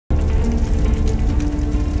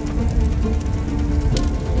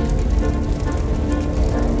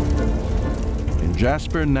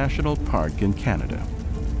Jasper National Park in Canada.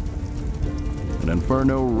 An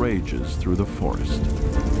inferno rages through the forest.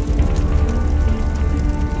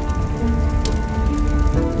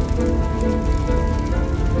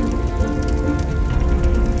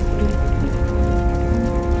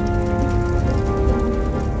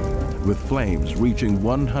 With flames reaching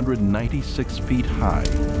 196 feet high.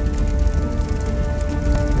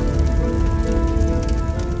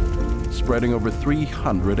 Spreading over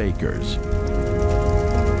 300 acres.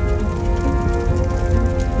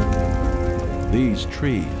 These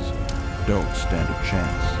trees don't stand a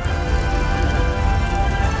chance.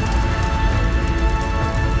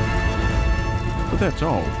 But that's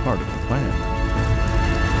all part of the plan.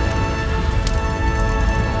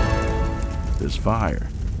 This fire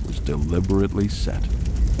was deliberately set.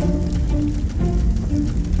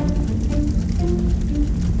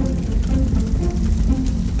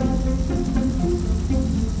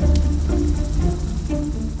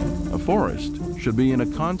 A forest should be in a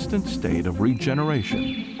constant state of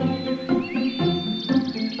regeneration.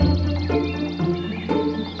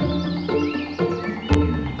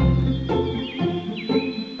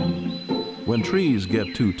 When trees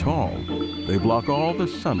get too tall, they block all the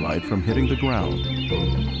sunlight from hitting the ground.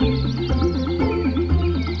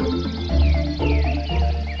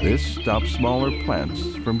 This stops smaller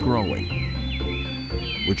plants from growing,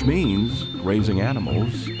 which means grazing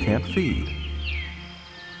animals can't feed.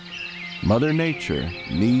 Mother Nature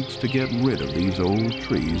needs to get rid of these old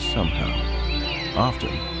trees somehow.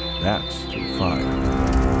 Often, that's through fire.